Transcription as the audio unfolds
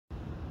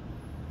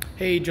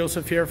Hey,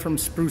 Joseph here from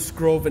Spruce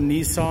Grove and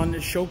Nissan,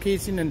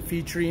 showcasing and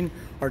featuring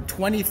our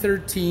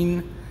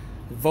 2013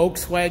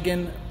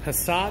 Volkswagen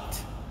Passat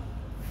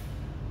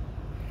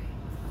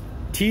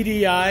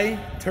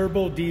Tdi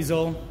turbo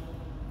diesel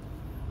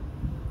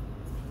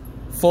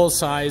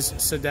full-size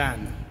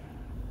sedan.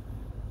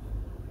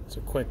 It's a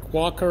quick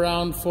walk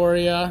around for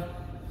you.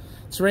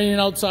 It's raining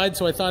outside,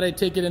 so I thought I'd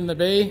take it in the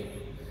bay.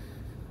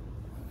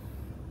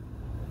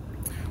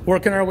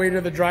 Working our way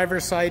to the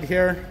driver's side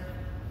here.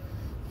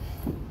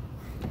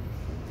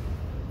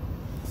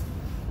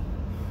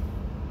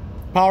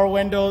 Power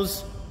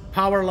windows,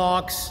 power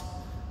locks,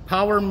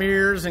 power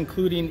mirrors,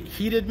 including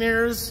heated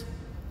mirrors.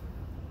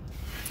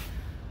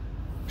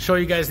 Show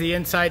you guys the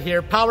inside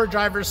here. Power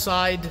driver's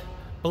side,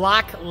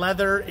 black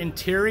leather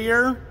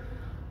interior,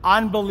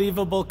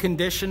 unbelievable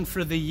condition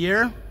for the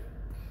year.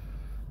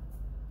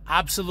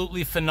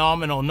 Absolutely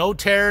phenomenal. No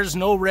tears,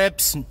 no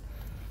rips,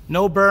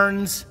 no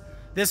burns.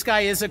 This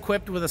guy is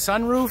equipped with a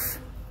sunroof.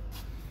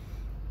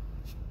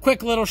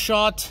 Quick little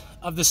shot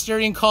of the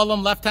steering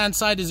column. Left-hand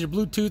side is your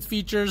Bluetooth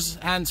features,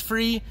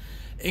 hands-free,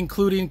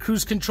 including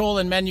cruise control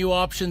and menu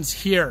options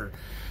here.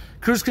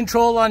 Cruise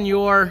control on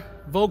your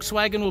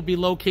Volkswagen will be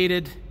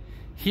located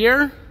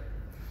here.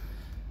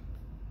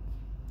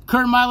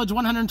 Current mileage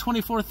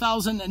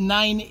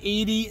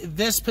 124,980.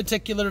 This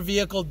particular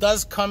vehicle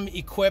does come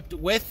equipped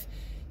with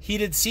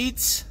heated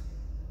seats.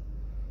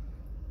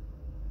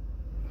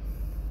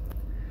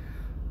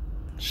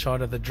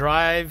 Shot of the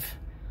drive.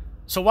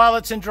 So while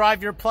it's in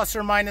drive, you're plus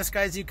or minus,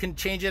 guys, you can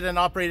change it and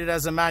operate it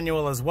as a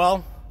manual as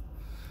well.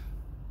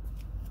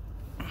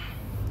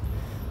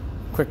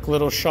 Quick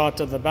little shot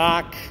of the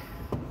back.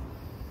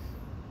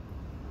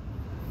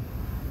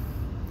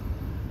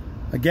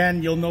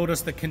 Again, you'll notice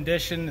the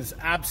condition is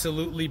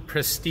absolutely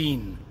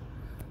pristine.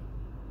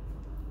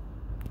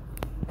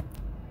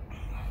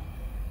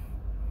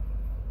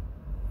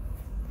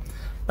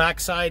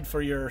 Backside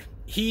for your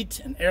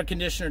heat and air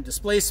conditioner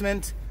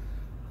displacement.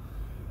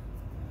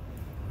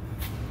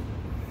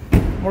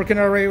 Working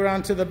our way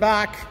around to the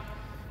back.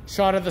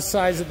 Shot of the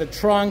size of the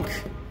trunk.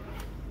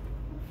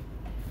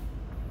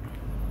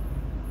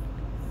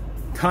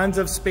 Tons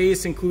of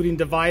space, including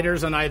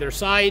dividers on either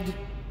side.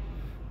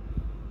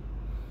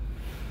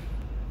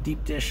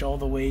 Deep dish all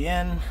the way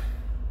in.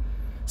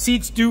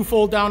 Seats do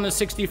fold down a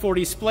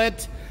 60-40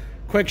 split.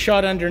 Quick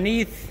shot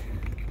underneath.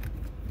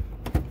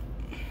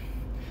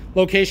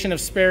 Location of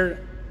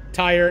spare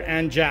tire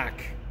and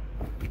jack.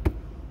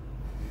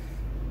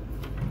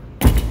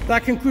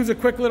 That concludes a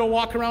quick little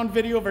walk around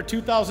video of our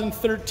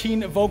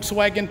 2013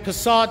 Volkswagen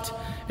Passat.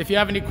 If you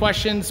have any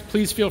questions,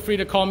 please feel free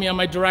to call me on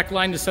my direct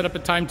line to set up a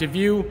time to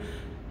view.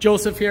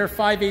 Joseph here,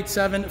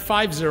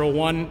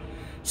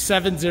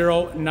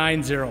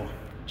 587-501-7090.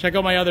 Check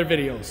out my other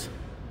videos.